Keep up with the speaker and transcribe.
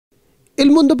El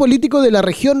mundo político de la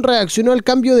región reaccionó al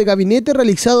cambio de gabinete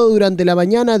realizado durante la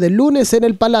mañana del lunes en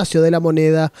el Palacio de la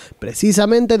Moneda.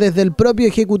 Precisamente desde el propio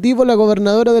Ejecutivo, la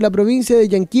gobernadora de la provincia de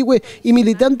Yanquihue y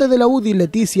militante de la UDI,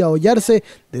 Leticia Ollarse,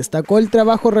 destacó el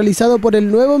trabajo realizado por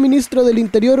el nuevo ministro del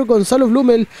Interior, Gonzalo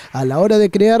Blumel, a la hora de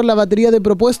crear la batería de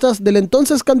propuestas del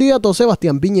entonces candidato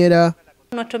Sebastián Piñera.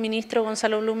 Nuestro ministro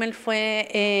Gonzalo Blumel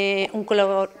fue un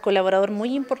colaborador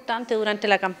muy importante durante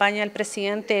la campaña del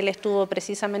presidente. Él estuvo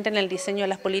precisamente en el diseño de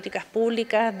las políticas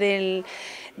públicas del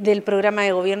programa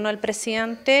de gobierno del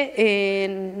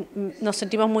presidente. Nos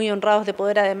sentimos muy honrados de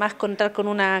poder además contar con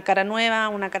una cara nueva,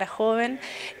 una cara joven.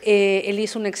 Él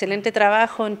hizo un excelente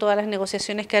trabajo en todas las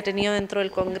negociaciones que ha tenido dentro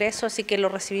del Congreso, así que lo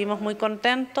recibimos muy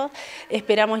contentos.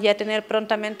 Esperamos ya tener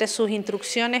prontamente sus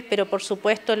instrucciones, pero por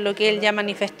supuesto en lo que él ya ha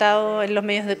manifestado en los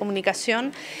medios de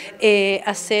comunicación,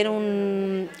 hacer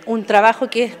un trabajo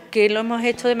que lo hemos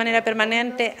hecho de manera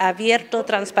permanente, abierto,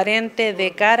 transparente,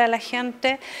 de cara a la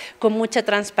gente, con mucha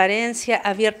transparencia,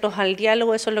 abiertos al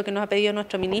diálogo. Eso es lo que nos ha pedido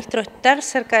nuestro ministro, estar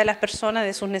cerca de las personas,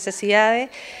 de sus necesidades.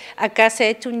 Acá se ha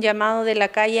hecho un llamado de la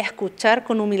calle a escuchar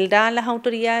con humildad a las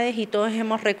autoridades y todos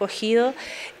hemos recogido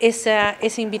esa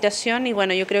invitación y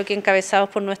bueno, yo creo que encabezados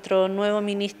por nuestro nuevo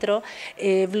ministro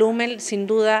Blumel, sin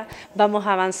duda vamos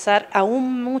a avanzar aún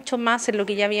mucho más en lo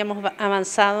que ya habíamos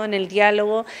avanzado en el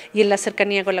diálogo y en la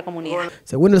cercanía con la comunidad.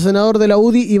 Según el senador de la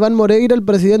UDI, Iván Moreira, el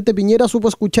presidente Piñera supo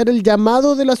escuchar el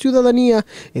llamado de la ciudadanía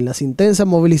en las intensas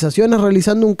movilizaciones,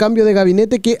 realizando un cambio de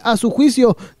gabinete que, a su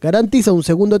juicio, garantiza un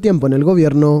segundo tiempo en el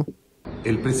gobierno.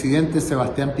 El presidente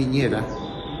Sebastián Piñera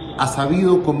ha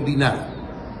sabido combinar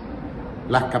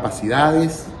las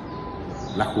capacidades,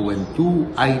 la juventud,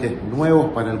 aires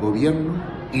nuevos para el gobierno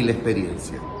y la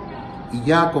experiencia. Y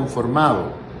ya ha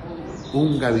conformado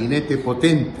un gabinete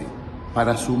potente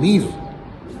para asumir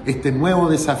este nuevo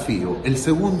desafío, el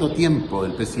segundo tiempo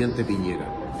del presidente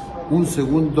Piñera. Un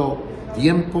segundo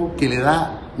tiempo que le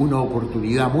da una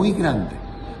oportunidad muy grande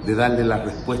de darle la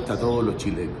respuesta a todos los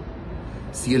chilenos.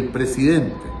 Si el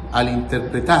presidente, al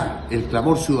interpretar el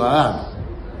clamor ciudadano,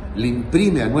 le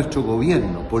imprime a nuestro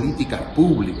gobierno políticas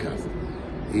públicas,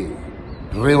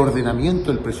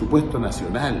 reordenamiento del presupuesto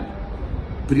nacional,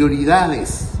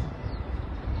 prioridades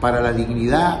para la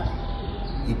dignidad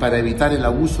y para evitar el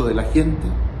abuso de la gente,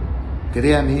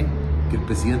 créame que el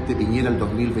presidente Piñera el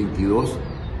 2022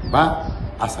 va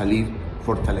a salir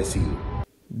fortalecido.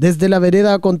 Desde la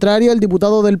vereda contraria, el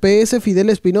diputado del PS, Fidel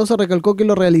Espinosa, recalcó que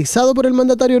lo realizado por el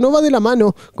mandatario no va de la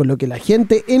mano con lo que la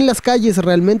gente en las calles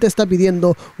realmente está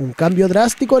pidiendo, un cambio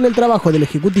drástico en el trabajo del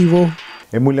Ejecutivo.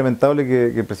 Es muy lamentable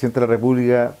que el presidente de la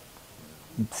República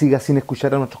siga sin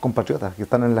escuchar a nuestros compatriotas que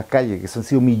están en las calles, que han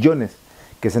sido millones,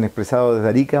 que se han expresado desde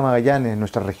Arica a Magallanes, en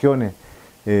nuestras regiones,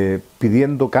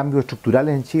 pidiendo cambios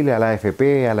estructurales en Chile, a la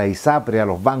AFP, a la ISAPRE, a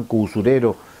los bancos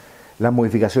usureros, las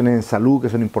modificaciones en salud que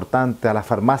son importantes, a las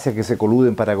farmacias que se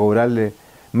coluden para cobrarle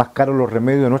más caros los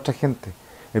remedios a nuestra gente.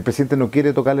 El presidente no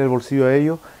quiere tocarle el bolsillo a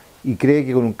ellos y cree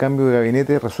que con un cambio de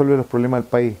gabinete resuelve los problemas del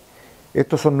país.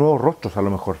 Estos son nuevos rostros a lo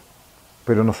mejor,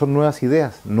 pero no son nuevas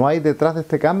ideas. No hay detrás de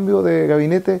este cambio de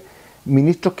gabinete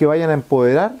ministros que vayan a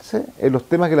empoderarse en los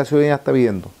temas que la ciudadanía está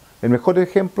pidiendo. El mejor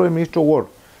ejemplo es el ministro Ward,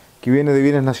 que viene de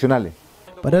Bienes Nacionales.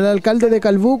 Para el alcalde de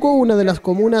Calbuco, una de las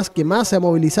comunas que más se ha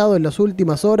movilizado en las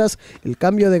últimas horas, el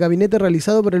cambio de gabinete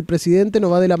realizado por el presidente no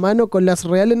va de la mano con las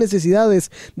reales necesidades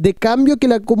de cambio que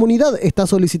la comunidad está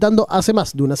solicitando hace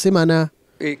más de una semana.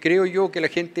 Creo yo que la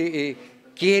gente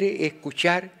quiere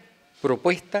escuchar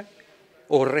propuestas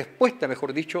o respuesta,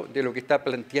 mejor dicho, de lo que está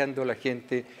planteando la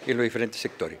gente en los diferentes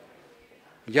sectores.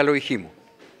 Ya lo dijimos,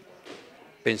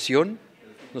 pensión,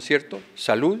 ¿no es cierto?,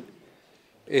 salud,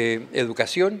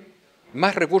 educación,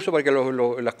 más recursos para que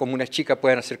las comunas chicas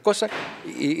puedan hacer cosas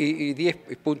y 10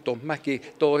 puntos más que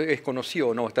todo es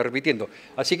conocido, no está repitiendo.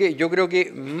 Así que yo creo que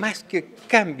más que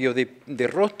cambio de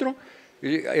rostro,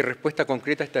 hay respuesta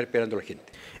concreta está esperando la gente.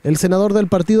 El senador del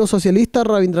Partido Socialista,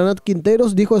 Rabindranath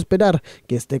Quinteros, dijo esperar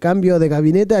que este cambio de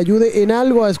gabinete ayude en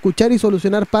algo a escuchar y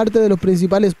solucionar parte de los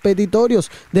principales petitorios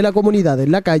de la comunidad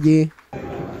en la calle.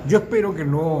 Yo espero que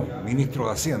el nuevo ministro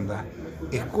de Hacienda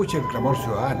escuche el clamor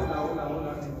ciudadano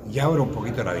y abra un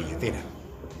poquito la billetera,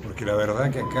 porque la verdad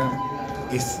que acá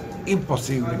es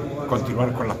imposible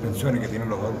continuar con las pensiones que tienen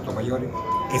los adultos mayores,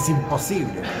 es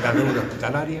imposible la deuda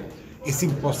hospitalaria, es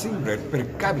imposible el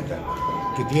per cápita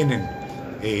que tienen,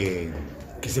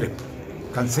 que se les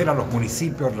cancela a los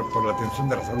municipios por la atención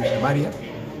de la salud primaria.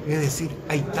 Es decir,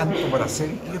 hay tanto para hacer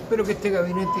y yo espero que este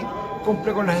gabinete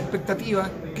cumpla con las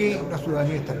expectativas que la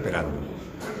ciudadanía está esperando.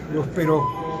 Yo espero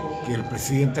que el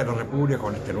presidente de la República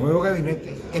con este nuevo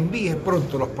gabinete envíe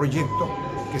pronto los proyectos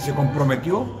que se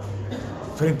comprometió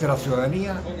frente a la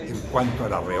ciudadanía en cuanto a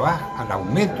la rebaja, al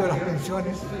aumento de las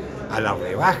pensiones, a la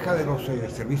rebaja de los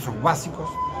servicios básicos,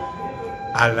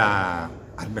 a la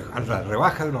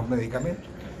rebaja de los medicamentos.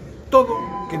 Todo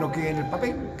que no quede en el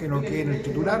papel, que no quede en el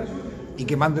titular y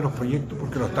que mande los proyectos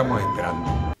porque lo estamos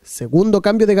esperando. Segundo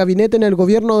cambio de gabinete en el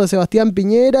gobierno de Sebastián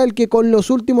Piñera, el que con los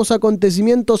últimos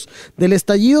acontecimientos del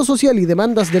estallido social y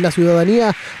demandas de la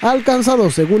ciudadanía ha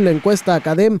alcanzado, según la encuesta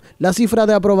Academ, la cifra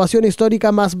de aprobación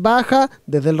histórica más baja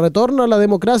desde el retorno a la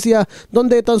democracia,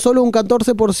 donde tan solo un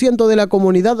 14% de la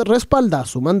comunidad respalda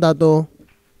su mandato.